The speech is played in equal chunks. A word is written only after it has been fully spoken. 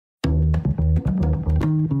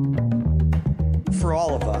for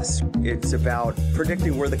all of us. It's about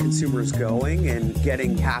predicting where the consumer is going and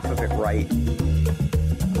getting half of it right.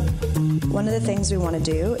 One of the things we want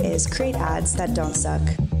to do is create ads that don't suck.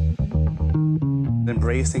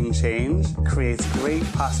 Embracing change creates great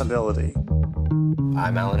possibility.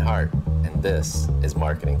 I'm Alan Hart, and this is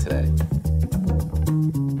Marketing Today.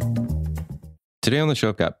 Today on the show,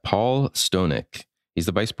 I've got Paul Stonick. He's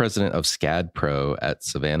the Vice President of SCADpro at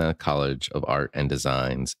Savannah College of Art and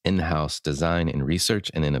Design's in-house design and research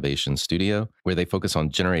and innovation studio, where they focus on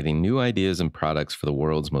generating new ideas and products for the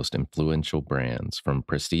world's most influential brands, from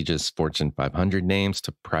prestigious Fortune 500 names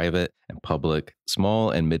to private and public, small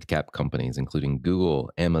and mid-cap companies, including Google,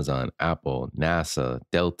 Amazon, Apple, NASA,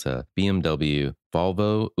 Delta, BMW,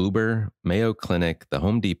 Volvo, Uber, Mayo Clinic, the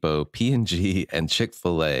Home Depot, P&G, and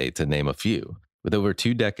Chick-fil-A, to name a few. With over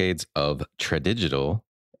 2 decades of tradigital,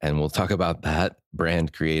 and we'll talk about that,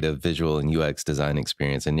 brand creative, visual, and UX design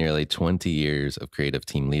experience, and nearly 20 years of creative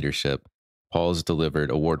team leadership, Paul's delivered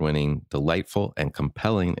award-winning, delightful, and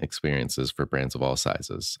compelling experiences for brands of all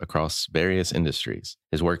sizes across various industries.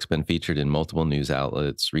 His work's been featured in multiple news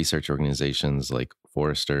outlets, research organizations like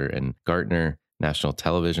Forrester and Gartner, national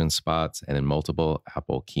television spots, and in multiple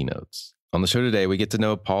Apple keynotes. On the show today, we get to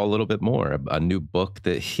know Paul a little bit more, a new book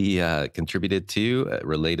that he contributed to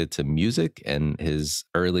related to music and his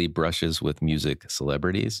early brushes with music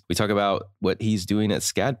celebrities. We talk about what he's doing at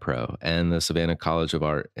SCADpro and the Savannah College of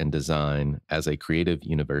Art and Design as a creative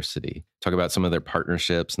university. Talk about some of their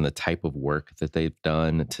partnerships and the type of work that they've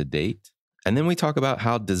done to date. And then we talk about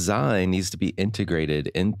how design needs to be integrated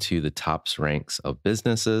into the top ranks of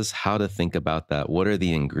businesses, how to think about that, what are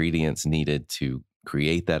the ingredients needed to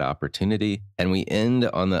create that opportunity. And we end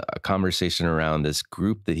on a conversation around this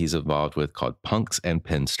group that he's involved with called Punks and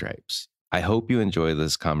Pinstripes. I hope you enjoy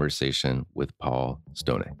this conversation with Paul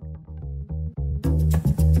Stonick.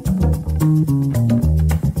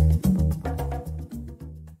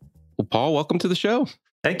 Well, Paul, welcome to the show.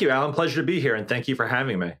 Thank you, Alan. Pleasure to be here, and thank you for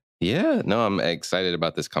having me. Yeah, no, I'm excited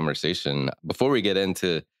about this conversation. Before we get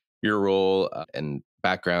into your role and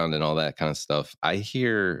background and all that kind of stuff, I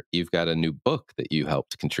hear you've got a new book that you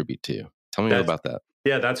helped contribute to. Tell me more about that.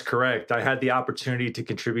 Yeah, that's correct. I had the opportunity to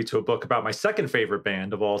contribute to a book about my second favorite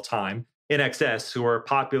band of all time, INXS, who were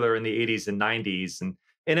popular in the 80s and 90s. And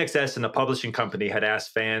INXS and the publishing company had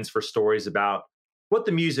asked fans for stories about what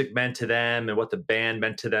the music meant to them and what the band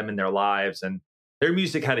meant to them in their lives. And their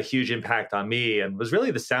music had a huge impact on me and was really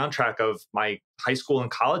the soundtrack of my high school and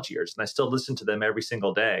college years. And I still listen to them every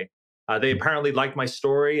single day. They apparently liked my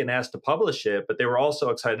story and asked to publish it, but they were also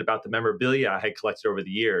excited about the memorabilia I had collected over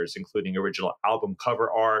the years, including original album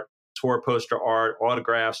cover art, tour poster art,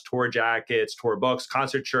 autographs, tour jackets, tour books,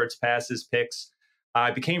 concert shirts, passes, pics.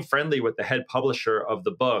 I became friendly with the head publisher of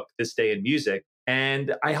the book, This Day in Music,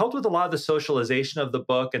 and I helped with a lot of the socialization of the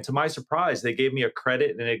book. And to my surprise, they gave me a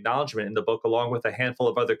credit and acknowledgement in the book, along with a handful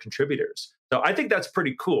of other contributors. So I think that's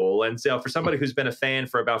pretty cool. And so for somebody who's been a fan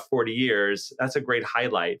for about 40 years, that's a great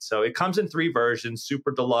highlight. So it comes in 3 versions: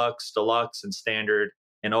 Super Deluxe, Deluxe, and Standard.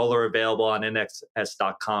 And all are available on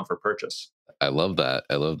INXS.com for purchase. I love that.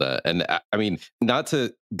 I love that. And I mean, not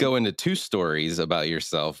to go into 2 stories about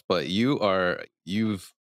yourself, but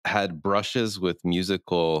you've had brushes with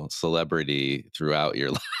musical celebrity throughout your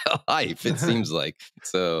life, it seems like.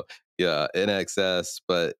 So yeah, INXS,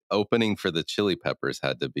 but opening for the Chili Peppers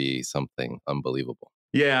had to be something unbelievable.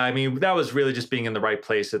 Yeah, I mean, that was really just being in the right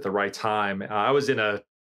place at the right time. I was in a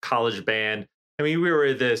college band. I mean, we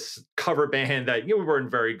were this cover band that, we weren't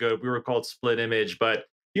very good. We were called Split Image, but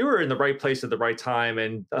you were in the right place at the right time.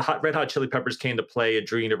 And the Red Hot Chili Peppers came to play at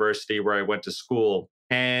Drew University, where I went to school.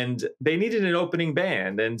 And they needed an opening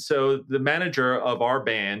band. And so the manager of our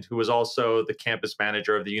band, who was also the campus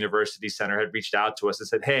manager of the university center, had reached out to us and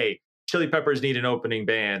said, "Hey, Chili Peppers need an opening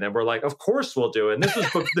band." And we're like, "Of course we'll do it." And this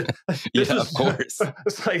was, of course.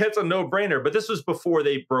 It's like, that's a no-brainer. But this was before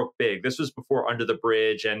they broke big. This was before Under the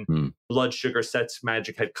Bridge and Blood Sugar Sex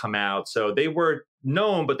Magic had come out. So they were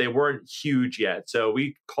known, but they weren't huge yet. So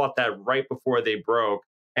we caught that right before they broke.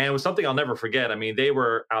 And it was something I'll never forget. I mean, they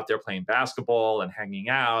were out there playing basketball and hanging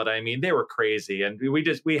out. I mean, they were crazy. And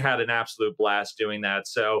we had an absolute blast doing that.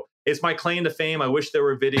 So it's my claim to fame. I wish there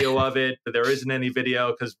were video of it, but there isn't any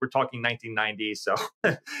video because we're talking 1990. So,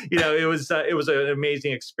 it was an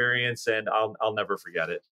amazing experience, and I'll never forget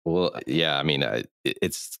it. Well, yeah, I mean,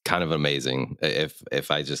 it's kind of amazing if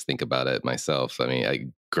I just think about it myself. I mean, I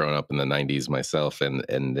grown up in the 90s myself, and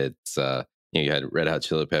it's, you had Red Hot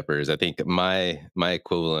Chili Peppers. I think my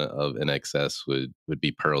equivalent of INXS would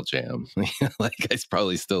be Pearl Jam. Like, I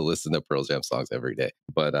probably still listen to Pearl Jam songs every day.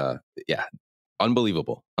 But yeah,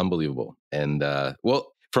 unbelievable. And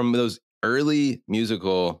well, from those early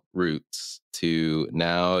musical roots to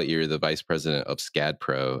now you're the vice president of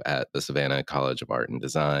SCADpro at the Savannah College of Art and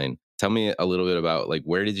Design. Tell me a little bit about like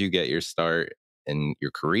where did you get your start in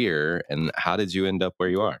your career and how did you end up where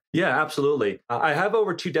you are? Yeah, absolutely. I have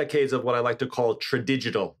over 2 decades of what I like to call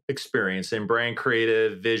tradigital experience in brand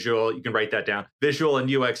creative, visual, you can write that down, visual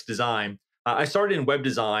and UX design. I started in web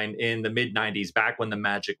design in the mid 90s, back when the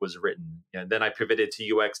magic was written. And then I pivoted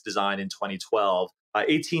to UX design in 2012.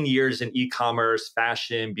 18 years in e-commerce,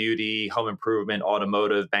 fashion, beauty, home improvement,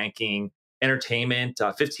 automotive, banking, entertainment,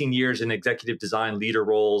 15 years in executive design leader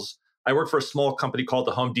roles. I worked for a small company called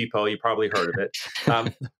the Home Depot. You probably heard of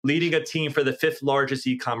it. Leading a team for the 5th largest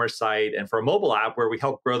e-commerce site and for a mobile app where we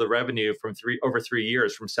helped grow the revenue from over 3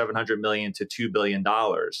 years from $700 million to $2 billion.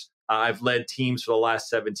 I've led teams for the last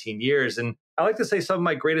 17 years. And I like to say some of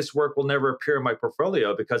my greatest work will never appear in my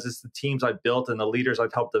portfolio because it's the teams I've built and the leaders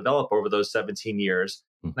I've helped develop over those 17 years.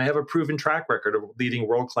 And I have a proven track record of leading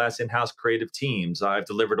world-class in-house creative teams. I've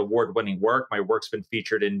delivered award-winning work. My work's been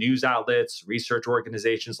featured in news outlets, research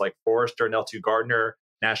organizations like Forrester and L2 Gardner,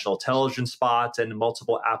 national television spots, and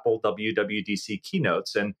multiple Apple WWDC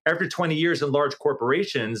keynotes. And after 20 years in large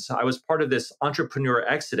corporations, I was part of this entrepreneur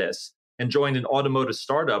exodus and joined an automotive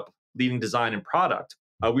startup leading design and product.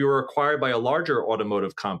 We were acquired by a larger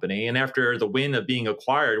automotive company. And after the win of being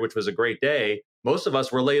acquired, which was a great day, most of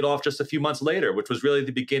us were laid off just a few months later, which was really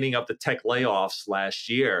the beginning of the tech layoffs last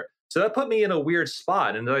year. So that put me in a weird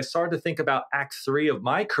spot. And as I started to think about Act 3 of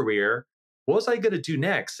my career, what was I going to do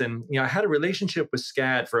next? And I had a relationship with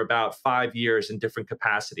SCAD for about 5 years in different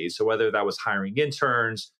capacities. So whether that was hiring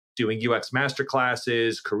interns, doing UX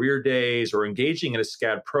masterclasses, career days, or engaging in a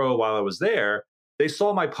SCAD Pro while I was there, they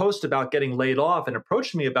saw my post about getting laid off and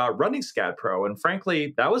approached me about running SCADpro. And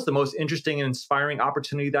frankly, that was the most interesting and inspiring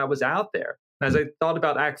opportunity that was out there. And as I thought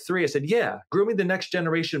about Act 3, I said, yeah, grooming the next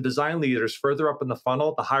generation of design leaders further up in the funnel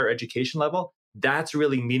at the higher education level, that's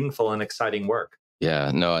really meaningful and exciting work.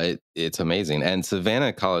 Yeah, no, it's amazing. And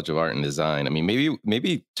Savannah College of Art and Design, I mean,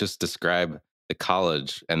 maybe just describe the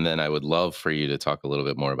college, and then I would love for you to talk a little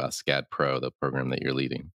bit more about SCADpro, the program that you're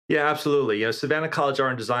leading. Yeah, absolutely. Savannah College of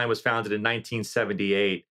Art and Design was founded in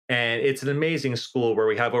 1978, and it's an amazing school where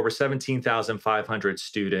we have over 17,500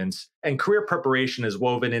 students, and career preparation is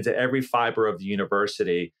woven into every fiber of the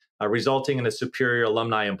university, resulting in a superior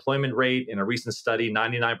alumni employment rate. In a recent study,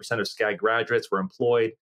 99% of SCAD graduates were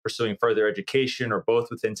employed pursuing further education or both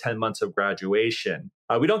within 10 months of graduation.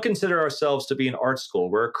 We don't consider ourselves to be an art school.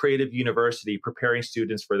 We're a creative university preparing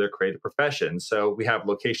students for their creative professions. So we have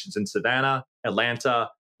locations in Savannah, Atlanta,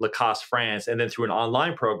 Lacoste, France, and then through an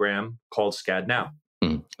online program called SCAD Now.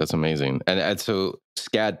 That's amazing. And so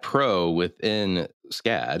SCADpro within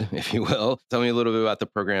SCAD, if you will, tell me a little bit about the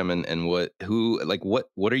program and what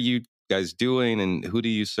are you guys doing and who do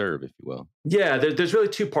you serve, if you will? Yeah, there's really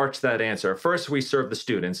 2 parts to that answer. First, we serve the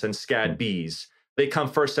students and SCAD Bs. They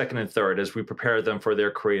come first, second, and third as we prepare them for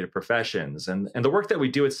their creative professions. And the work that we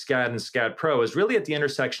do at SCAD and SCADpro is really at the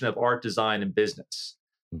intersection of art, design, and business.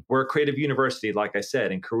 We're a creative university, like I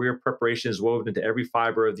said, and career preparation is woven into every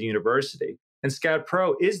fiber of the university. And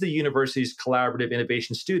SCADpro is the university's collaborative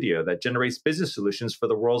innovation studio that generates business solutions for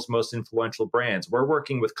the world's most influential brands. We're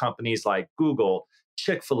working with companies like Google,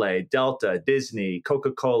 Chick-fil-A, Delta, Disney,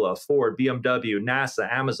 Coca-Cola, Ford, BMW,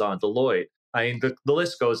 NASA, Amazon, Deloitte. I mean, the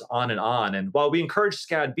list goes on. And while we encourage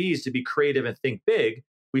SCAD Bs to be creative and think big,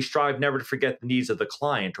 we strive never to forget the needs of the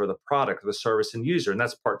client or the product or the service and user. And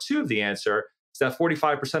that's part 2 of the answer, is that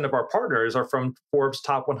 45% of our partners are from Forbes'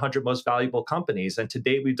 top 100 most valuable companies. And to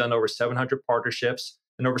date, we've done over 700 partnerships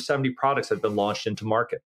and over 70 products have been launched into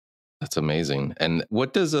market. That's amazing. And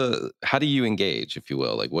how do you engage, if you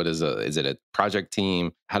will? Like, is it a project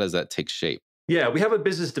team? How does that take shape? Yeah, we have a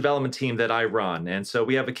business development team that I run. And so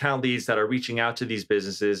we have account leads that are reaching out to these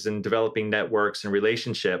businesses and developing networks and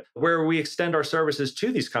relationship where we extend our services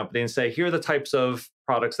to these companies and say, here are the types of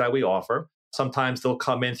products that we offer. Sometimes they'll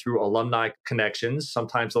come in through alumni connections.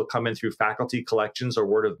 Sometimes they'll come in through faculty collections or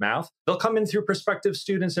word of mouth. They'll come in through prospective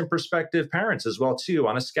students and prospective parents as well, too,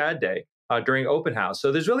 on a SCAD day during open house. So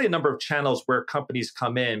there's really a number of channels where companies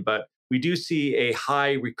come in, but we do see a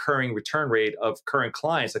high recurring return rate of current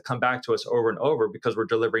clients that come back to us over and over because we're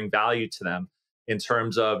delivering value to them in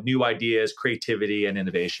terms of new ideas, creativity, and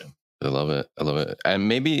innovation. I love it. And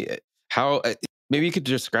maybe you could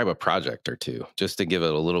describe a project or two just to give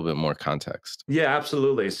it a little bit more context. Yeah,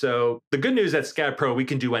 absolutely. So the good news at SCADpro, we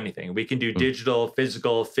can do anything. We can do digital,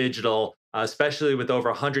 physical, phygital, especially with over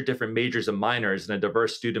 100 different majors and minors and a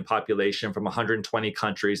diverse student population from 120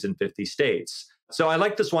 countries and 50 states. So I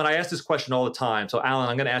like this one. I ask this question all the time. So Alan,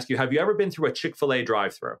 I'm going to ask you, have you ever been through a Chick-fil-A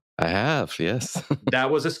drive-through? I have, yes.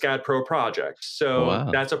 That was a SCADpro project. So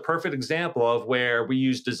Wow. that's a perfect example of where we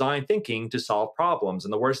use design thinking to solve problems.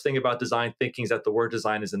 And the worst thing about design thinking is that the word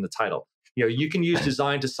design is in the title. You can use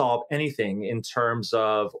design to solve anything in terms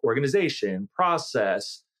of organization,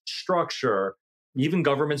 process, structure, even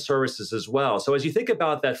government services as well. So as you think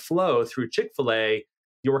about that flow through Chick-fil-A,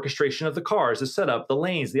 the orchestration of the cars, the setup, the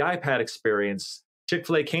lanes, the iPad experience,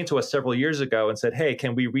 Chick-fil-A came to us several years ago and said, hey,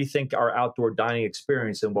 can we rethink our outdoor dining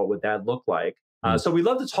experience and what would that look like? So we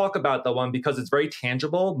love to talk about that one because it's very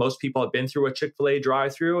tangible. Most people have been through a Chick-fil-A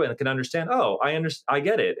drive-through and can understand, I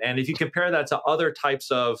get it. And if you compare that to other types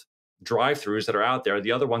of drive-throughs that are out there,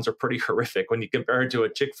 the other ones are pretty horrific when you compare it to a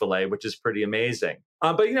Chick-fil-A, which is pretty amazing.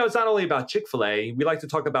 But it's not only about Chick-fil-A. We like to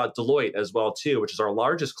talk about Deloitte as well too, which is our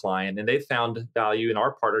largest client, and they've found value in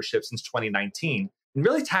our partnership since 2019. And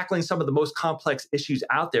really tackling some of the most complex issues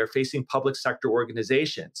out there facing public sector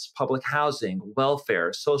organizations, public housing,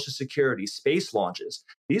 welfare, social security, space launches.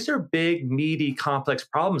 These are big, meaty, complex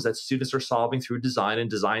problems that students are solving through design and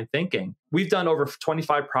design thinking. We've done over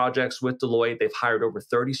 25 projects with Deloitte. They've hired over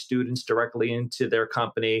 30 students directly into their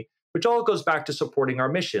company, which all goes back to supporting our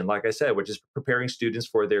mission, like I said, which is preparing students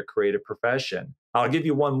for their creative profession. I'll give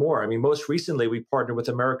you one more. Most recently, we partnered with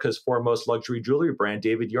America's foremost luxury jewelry brand,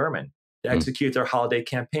 David Yurman, to execute their holiday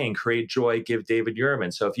campaign, Create Joy, Give David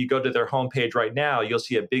Yurman. So if you go to their homepage right now, you'll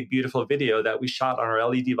see a big, beautiful video that we shot on our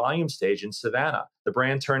LED volume stage in Savannah. The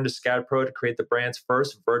brand turned to SCADpro to create the brand's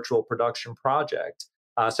first virtual production project.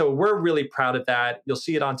 So we're really proud of that. You'll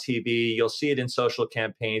see it on TV. You'll see it in social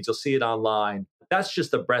campaigns. You'll see it online. That's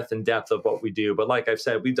just the breadth and depth of what we do. But like I've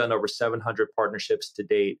said, we've done over 700 partnerships to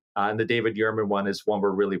date. And the David Yurman one is one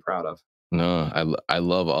we're really proud of. No, I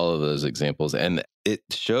love all of those examples. And it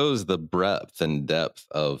shows the breadth and depth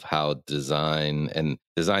of how design and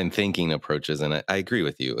design thinking approaches. And I agree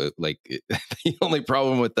with you. The only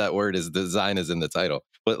problem with that word is design is in the title.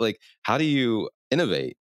 But how do you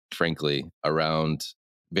innovate, frankly, around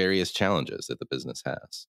various challenges that the business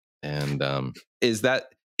has? And is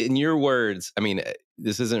that, in your words,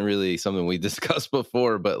 this isn't really something we discussed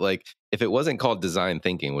before, but if it wasn't called design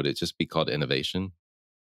thinking, would it just be called innovation?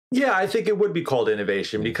 Yeah, I think it would be called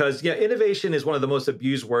innovation because, innovation is one of the most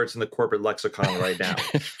abused words in the corporate lexicon right now.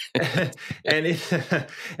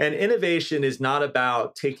 and innovation is not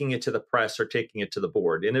about taking it to the press or taking it to the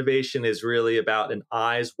board. Innovation is really about an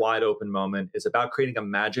eyes wide open moment. It's about creating a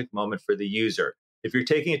magic moment for the user. If you're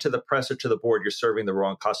taking it to the press or to the board, you're serving the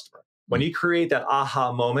wrong customer. When you create that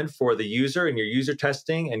aha moment for the user and you're user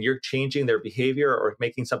testing and you're changing their behavior or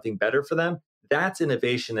making something better for them, that's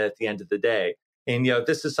innovation at the end of the day. And,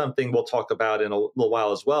 this is something we'll talk about in a little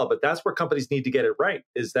while as well, but that's where companies need to get it right,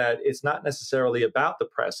 is that it's not necessarily about the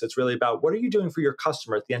press. It's really about what are you doing for your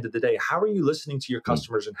customer at the end of the day? How are you listening to your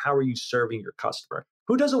customers and how are you serving your customer?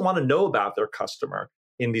 Who doesn't want to know about their customer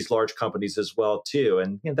in these large companies as well, too?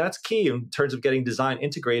 And that's key in terms of getting design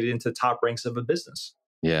integrated into the top ranks of a business.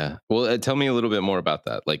 Yeah. Well, tell me a little bit more about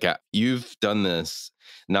that. You've done this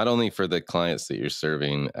not only for the clients that you're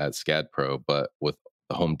serving at SCADpro, but with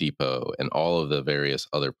Home Depot and all of the various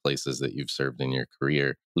other places that you've served in your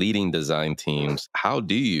career, leading design teams. How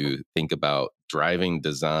do you think about driving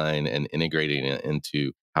design and integrating it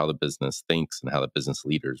into how the business thinks and how the business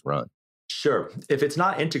leaders run? Sure. If it's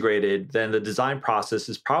not integrated, then the design process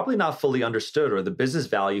is probably not fully understood or the business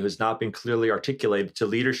value has not been clearly articulated to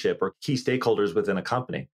leadership or key stakeholders within a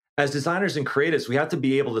company. As designers and creatives, we have to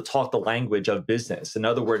be able to talk the language of business. In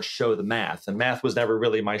other words, show the math. And math was never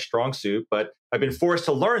really my strong suit, but I've been forced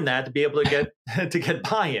to learn that to be able to get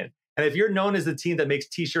buy-in. And if you're known as the team that makes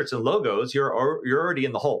T-shirts and logos, you're already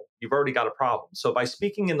in the hole. You've already got a problem. So by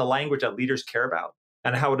speaking in the language that leaders care about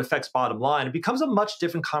and how it affects bottom line, it becomes a much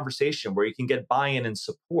different conversation where you can get buy-in and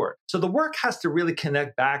support. So the work has to really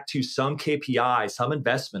connect back to some KPI, some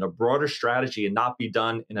investment, a broader strategy, and not be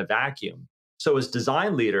done in a vacuum. So as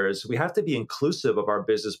design leaders, we have to be inclusive of our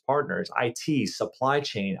business partners, IT, supply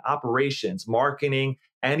chain, operations, marketing,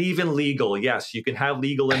 and even legal. Yes, you can have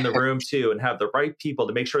legal in the room too and have the right people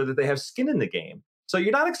to make sure that they have skin in the game. So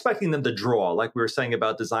you're not expecting them to draw like we were saying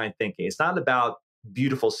about design thinking. It's not about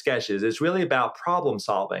beautiful sketches. It's really about problem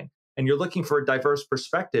solving. And you're looking for diverse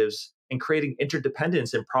perspectives and creating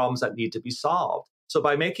interdependence in problems that need to be solved. So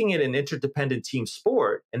by making it an interdependent team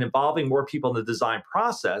sport and involving more people in the design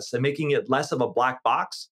process and making it less of a black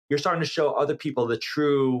box, you're starting to show other people the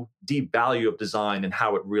true deep value of design and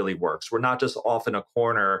how it really works. We're not just off in a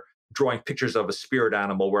corner drawing pictures of a spirit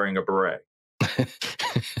animal wearing a beret.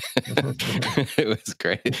 It was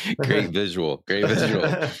great. Great visual.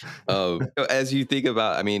 As you think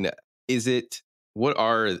about, is it What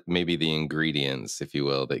are maybe the ingredients, if you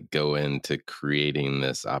will, that go into creating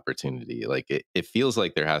this opportunity? Like it feels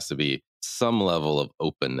like there has to be some level of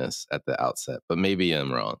openness at the outset, but maybe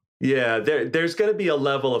I'm wrong. Yeah, there's going to be a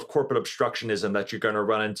level of corporate obstructionism that you're going to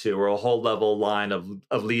run into, or a whole level line of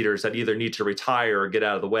leaders that either need to retire or get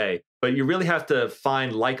out of the way. But you really have to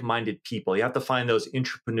find like-minded people. You have to find those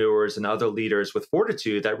entrepreneurs and other leaders with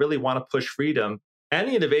fortitude that really want to push freedom and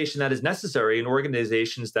the innovation that is necessary in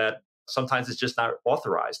organizations that sometimes it's just not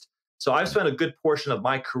authorized. So I've spent a good portion of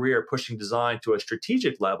my career pushing design to a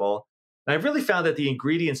strategic level. And I've really found that the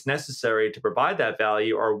ingredients necessary to provide that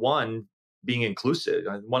value are one, being inclusive.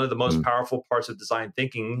 One of the most Mm. powerful parts of design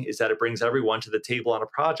thinking is that it brings everyone to the table on a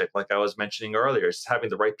project, like I was mentioning earlier. It's having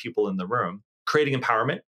the right people in the room, creating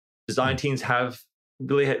empowerment. Design teams have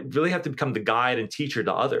really have to become the guide and teacher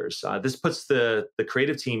to others. This puts the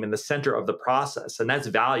creative team in the center of the process, and that's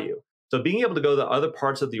value. So being able to go to other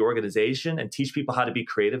parts of the organization and teach people how to be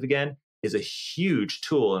creative again is a huge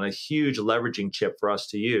tool and a huge leveraging chip for us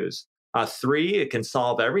to use. Three, it can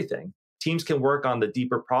solve everything. Teams can work on the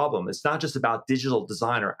deeper problem. It's not just about digital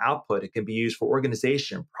design or output. It can be used for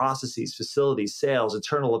organization, processes, facilities, sales,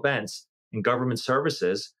 internal events, and government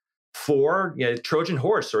services. Four, Trojan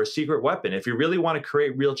horse or a secret weapon. If you really want to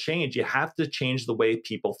create real change, you have to change the way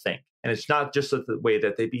people think. And it's not just the way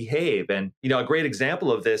that they behave. And, a great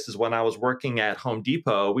example of this is when I was working at Home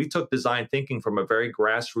Depot, we took design thinking from a very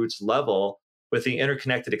grassroots level with the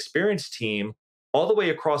interconnected experience team all the way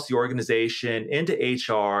across the organization into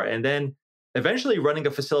HR, and then eventually running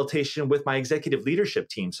a facilitation with my executive leadership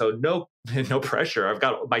team. So no, no pressure. I've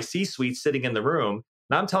got my C-suite sitting in the room,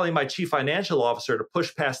 and I'm telling my chief financial officer to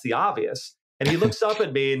push past the obvious. And he looks up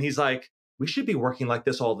at me and he's like, "We should be working like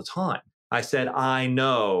this all the time." I said, "I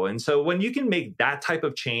know." And so when you can make that type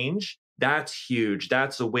of change, that's huge.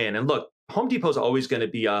 That's a win. And look, Home Depot is always going to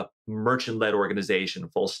be a merchant-led organization,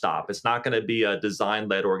 full stop. It's not going to be a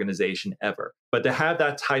design-led organization ever. But to have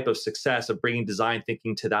that type of success of bringing design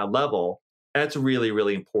thinking to that level, that's really,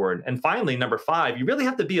 really important. And finally, number five, you really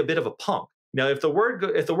have to be a bit of a punk. If the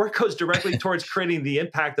word goes directly towards creating the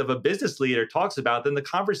impact of a business leader talks about, then the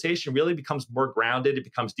conversation really becomes more grounded. It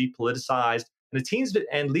becomes depoliticized, and the teams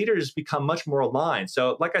and leaders become much more aligned.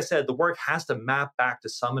 So, like I said, the work has to map back to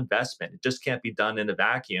some investment. It just can't be done in a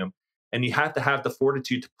vacuum. And you have to have the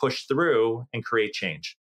fortitude to push through and create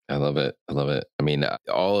change. I love it. I love it. I mean,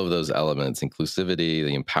 all of those elements, inclusivity,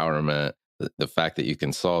 the empowerment, the fact that you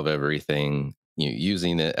can solve everything,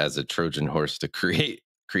 using it as a Trojan horse to create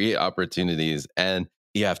opportunities, and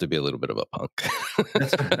you have to be a little bit of a punk.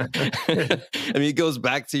 I mean, it goes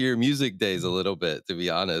back to your music days a little bit, to be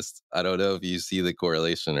honest. I don't know if you see the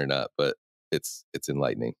correlation or not, but it's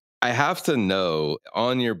enlightening. I have to know,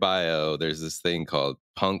 on your bio, there's this thing called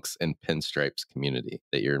Punks and Pinstripes community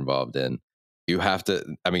that you're involved in. You have to,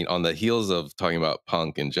 I mean, on the heels of talking about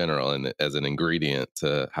punk in general and as an ingredient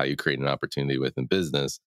to how you create an opportunity within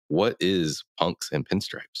business, what is Punks and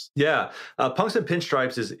Pinstripes? Yeah, Punks and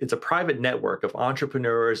Pinstripes it's a private network of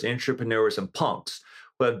entrepreneurs, and punks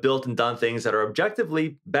who have built and done things that are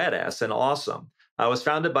objectively badass and awesome. I was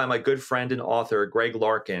founded by my good friend and author, Greg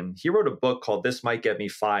Larkin. He wrote a book called This Might Get Me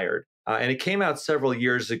Fired. And it came out several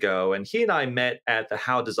years ago. And he and I met at the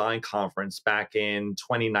How Design Conference back in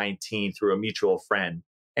 2019 through a mutual friend.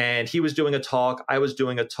 And he was doing a talk. I was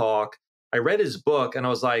doing a talk. I read his book and I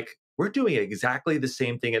was like, we're doing exactly the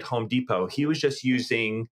same thing at Home Depot. He was just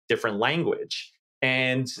using different language.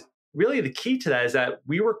 And really, the key to that is that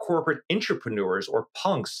we were corporate entrepreneurs or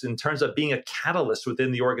punks in terms of being a catalyst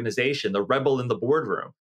within the organization, the rebel in the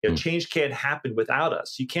boardroom. Change can't happen without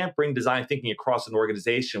us. You can't bring design thinking across an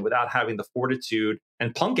organization without having the fortitude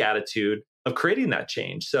and punk attitude of creating that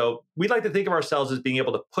change. So we like to think of ourselves as being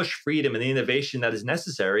able to push freedom and the innovation that is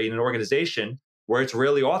necessary in an organization where it's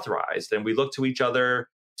rarely authorized. And we look to each other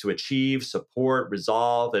to achieve, support,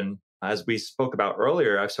 resolve, and as we spoke about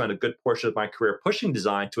earlier, I've spent a good portion of my career pushing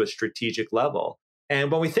design to a strategic level.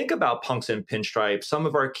 And when we think about Punks and Pinstripes, some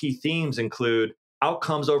of our key themes include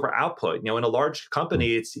outcomes over output. In a large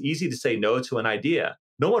company, it's easy to say no to an idea.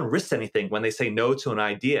 No one risks anything when they say no to an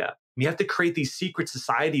idea. You have to create these secret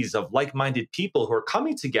societies of like-minded people who are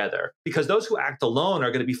coming together, because those who act alone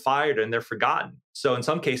are going to be fired and they're forgotten. So in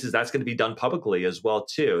some cases, that's going to be done publicly as well,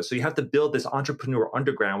 too. So you have to build this entrepreneur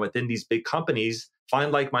underground within these big companies,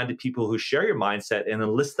 find like-minded people who share your mindset and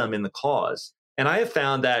enlist them in the cause. And I have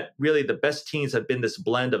found that really the best teams have been this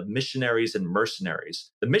blend of missionaries and mercenaries.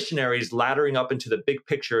 The missionaries laddering up into the big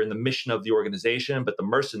picture and the mission of the organization, but the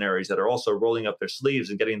mercenaries that are also rolling up their sleeves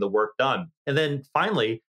and getting the work done. And then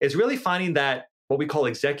finally, it's really finding that what we call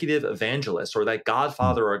executive evangelist, or that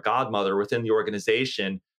godfather or godmother within the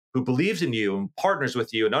organization who believes in you and partners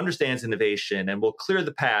with you and understands innovation and will clear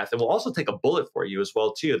the path and will also take a bullet for you as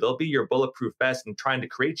well too. They'll be your bulletproof vest in trying to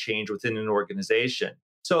create change within an organization.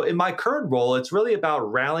 So in my current role, it's really about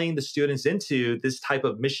rallying the students into this type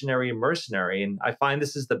of missionary and mercenary. And I find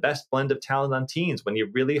this is the best blend of talent on teams, when you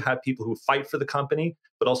really have people who fight for the company,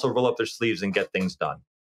 but also roll up their sleeves and get things done.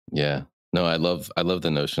 Yeah. No, I love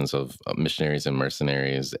the notions of missionaries and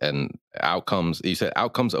mercenaries and outcomes. You said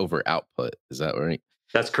outcomes over output. Is that right?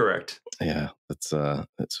 That's correct. Yeah, it's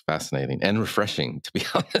fascinating and refreshing, to be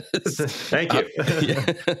honest. Thank you.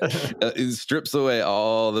 It strips away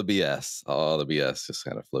all the BS. All the BS just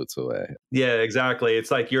kind of floats away. Yeah, exactly.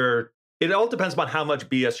 It's like it all depends upon how much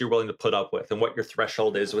BS you're willing to put up with and what your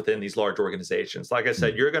threshold is within these large organizations. Like I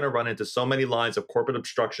said, you're going to run into so many lines of corporate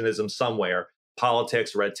obstructionism somewhere,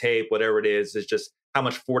 politics, red tape, whatever it is. It's just how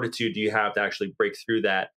much fortitude do you have to actually break through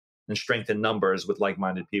that and strengthen numbers with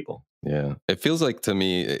like-minded people. Yeah. It feels like to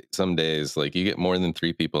me some days, like you get more than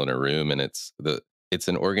 3 people in a room and it's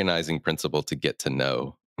an organizing principle to get to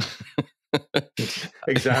know.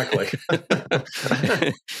 Exactly.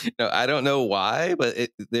 No, I don't know why, but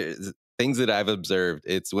there's things that I've observed.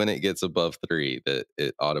 It's when it gets above 3 that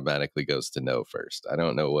it automatically goes to know first. I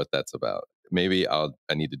don't know what that's about. Maybe I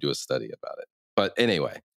need to do a study about it. But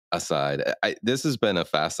anyway, aside, this has been a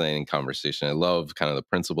fascinating conversation. I love kind of the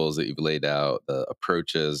principles that you've laid out, the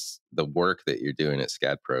approaches, the work that you're doing at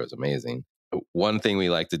SCADpro is amazing. One thing we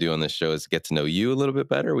like to do on this show is get to know you a little bit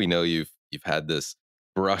better. We know you've had this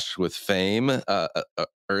brush with fame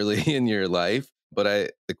early in your life,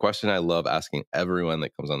 but the question I love asking everyone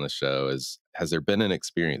that comes on the show is, has there been an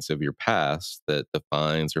experience of your past that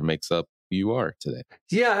defines or makes up who you are today?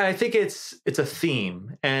 Yeah, I think it's a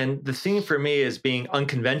theme. And the theme for me is being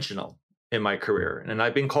unconventional in my career. And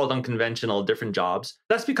I've been called unconventional at different jobs.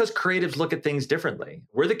 That's because creatives look at things differently.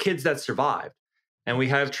 We're the kids that survived, and we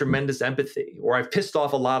have tremendous empathy. Or I've pissed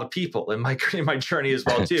off a lot of people in my journey as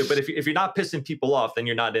well too. But if you're not pissing people off, then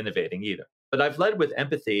you're not innovating either. But I've led with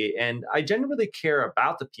empathy, and I genuinely care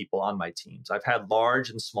about the people on my teams. I've had large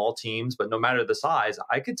and small teams, but no matter the size,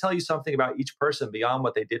 I could tell you something about each person beyond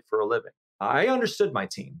what they did for a living. I understood my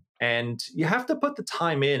team, and you have to put the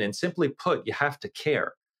time in, and simply put, you have to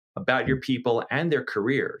care about your people and their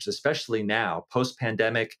careers, especially now,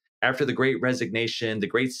 post-pandemic, after the great resignation, the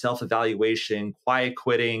great self-evaluation, quiet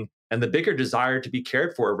quitting, and the bigger desire to be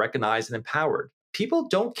cared for, recognized, and empowered. People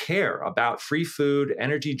don't care about free food,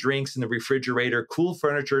 energy drinks in the refrigerator, cool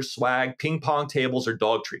furniture, swag, ping pong tables, or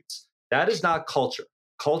dog treats. That is not culture.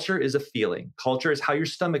 Culture is a feeling. Culture is how your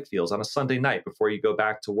stomach feels on a Sunday night before you go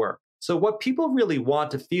back to work. So what people really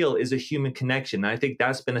want to feel is a human connection. And I think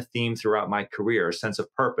that's been a theme throughout my career, a sense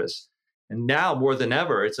of purpose. And now more than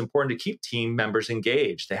ever, it's important to keep team members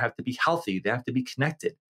engaged. They have to be healthy. They have to be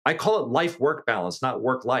connected. I call it life-work balance, not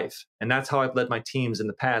work-life. And that's how I've led my teams in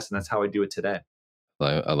the past. And that's how I do it today.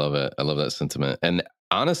 I love it. I love that sentiment. And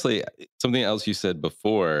honestly, something else you said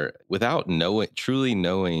before, without truly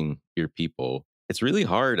knowing your people, it's really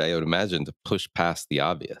hard, I would imagine, to push past the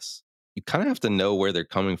obvious. You kind of have to know where they're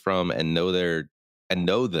coming from and know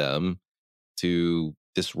them to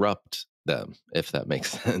disrupt them, if that makes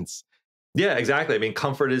sense. Yeah, exactly. I mean,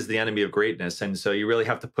 comfort is the enemy of greatness. And so you really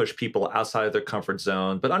have to push people outside of their comfort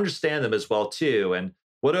zone, but understand them as well, too. And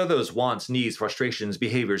what are those wants, needs, frustrations,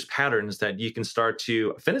 behaviors, patterns that you can start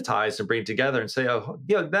to affinitize and bring together and say, oh,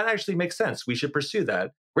 yeah, that actually makes sense. We should pursue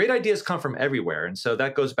that. Great ideas come from everywhere. And so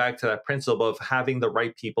that goes back to that principle of having the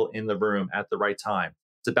right people in the room at the right time.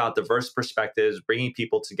 It's about diverse perspectives, bringing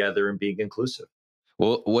people together and being inclusive.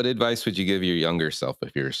 Well, what advice would you give your younger self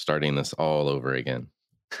if you're starting this all over again?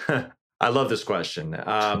 I love this question.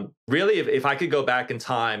 Really, if I could go back in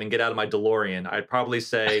time and get out of my DeLorean, I'd probably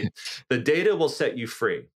say the data will set you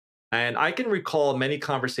free. And I can recall many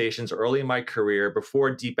conversations early in my career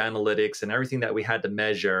before deep analytics and everything that we had to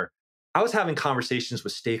measure. I was having conversations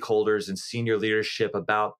with stakeholders and senior leadership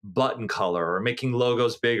about button color or making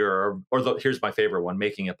logos bigger, here's my favorite one,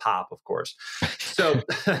 making it pop, of course. So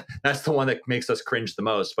that's the one that makes us cringe the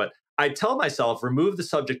most. But I tell myself, remove the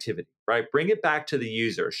subjectivity, right? Bring it back to the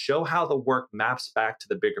user. Show how the work maps back to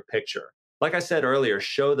the bigger picture. Like I said earlier,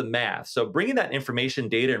 show the math. So bringing that information,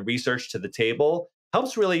 data, and research to the table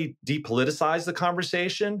helps really depoliticize the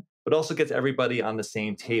conversation, but also gets everybody on the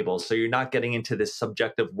same table. So you're not getting into this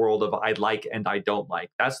subjective world of I like and I don't like.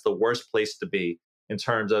 That's the worst place to be in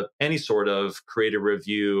terms of any sort of creative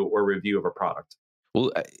review or review of a product.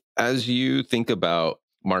 Well, as you think about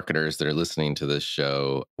marketers that are listening to this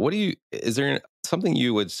show, is there something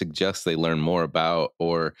you would suggest they learn more about,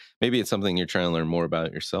 or maybe it's something you're trying to learn more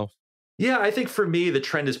about yourself? Yeah, I think for me, the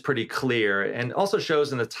trend is pretty clear and also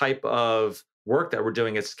shows in the type of work that we're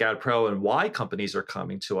doing at SCADpro and why companies are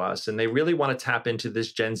coming to us. And they really want to tap into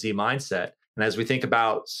this Gen Z mindset. And as we think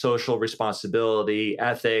about social responsibility,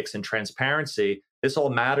 ethics, and transparency, this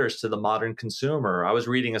all matters to the modern consumer. I was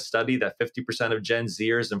reading a study that 50% of Gen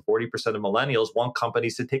Zers and 40% of millennials want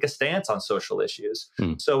companies to take a stance on social issues.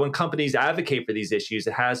 So when companies advocate for these issues,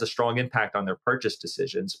 it has a strong impact on their purchase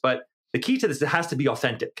decisions. But the key to this, it has to be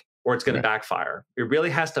authentic or it's going to backfire. It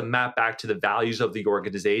really has to map back to the values of the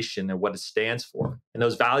organization and what it stands for. And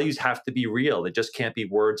those values have to be real. It just can't be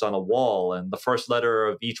words on a wall. And the first letter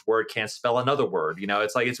of each word can't spell another word.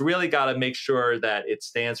 It's really got to make sure that it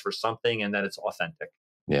stands for something and that it's authentic.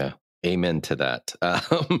 Yeah. Amen to that.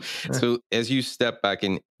 So as you step back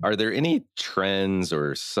in, are there any trends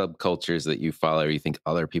or subcultures that you follow or you think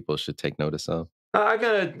other people should take notice of? I'm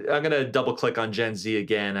gonna double click on Gen Z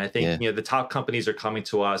again. I think the top companies are coming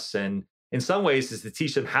to us, and in some ways, is to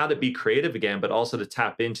teach them how to be creative again, but also to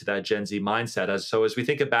tap into that Gen Z mindset. As we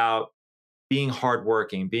think about being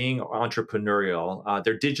hardworking, being entrepreneurial,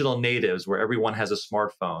 they're digital natives where everyone has a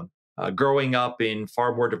smartphone. Growing up in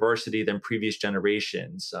far more diversity than previous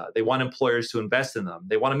generations, they want employers to invest in them.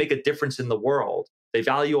 They want to make a difference in the world. They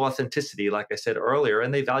value authenticity, like I said earlier,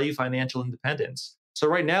 and they value financial independence. So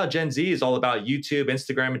right now, Gen Z is all about YouTube,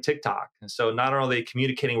 Instagram, and TikTok. And so not only are they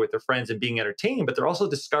communicating with their friends and being entertained, but they're also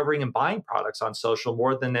discovering and buying products on social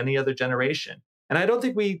more than any other generation. And I don't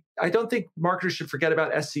think marketers should forget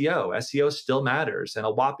about SEO. SEO still matters. And a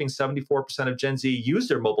whopping 74% of Gen Z use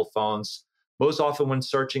their mobile phones most often when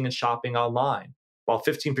searching and shopping online, while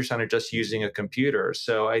 15% are just using a computer.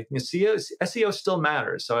 So SEO still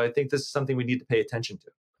matters. So I think this is something we need to pay attention to.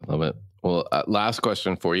 I love it. Well, last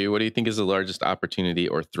question for you. What do you think is the largest opportunity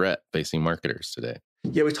or threat facing marketers today?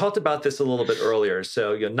 Yeah, we talked about this a little bit earlier.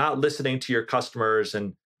 So not listening to your customers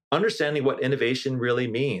and understanding what innovation really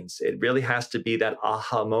means. It really has to be that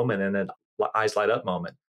aha moment and that eyes light up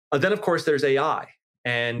moment. Then, of course, there's AI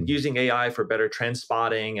and using AI for better trend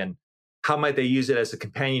spotting and how might they use it as a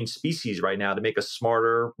companion species right now to make a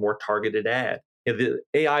smarter, more targeted ad. The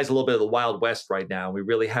AI is a little bit of the Wild West right now. We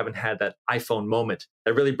really haven't had that iPhone moment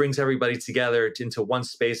that really brings everybody together into one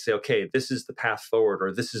space, say, okay, this is the path forward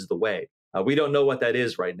or this is the way. We don't know what that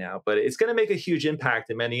is right now, but it's going to make a huge impact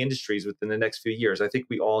in many industries within the next few years. I think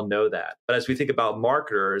we all know that. But as we think about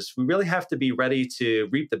marketers, we really have to be ready to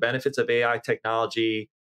reap the benefits of AI technology,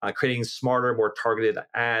 creating smarter, more targeted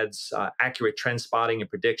ads, accurate trend spotting and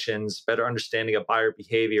predictions, better understanding of buyer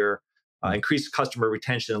behavior, increased customer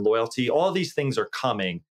retention and loyalty. All these things are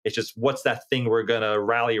coming. It's just what's that thing we're going to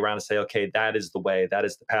rally around and say, okay, that is the way, that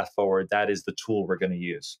is the path forward, that is the tool we're going to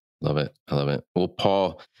use. Love it. I love it. Well,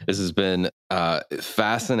 Paul, this has been a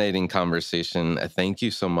fascinating conversation. Thank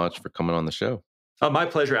you so much for coming on the show. Oh, my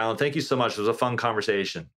pleasure, Alan. Thank you so much. It was a fun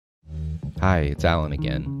conversation. Hi, it's Alan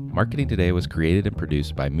again. Marketing Today was created and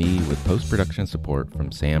produced by me with post-production support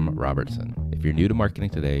from Sam Robertson. If you're new to Marketing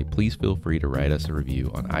Today, please feel free to write us a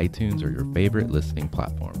review on iTunes or your favorite listening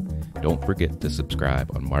platform. Don't forget to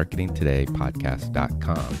subscribe on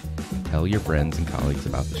marketingtodaypodcast.com. Tell your friends and colleagues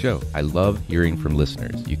about the show. I love hearing from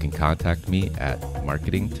listeners. You can contact me at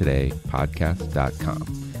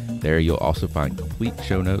marketingtodaypodcast.com. There you'll also find complete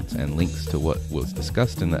show notes and links to what was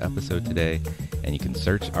discussed in the episode today, and you can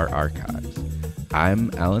search our archives.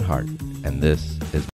 I'm Alan Hart, and this is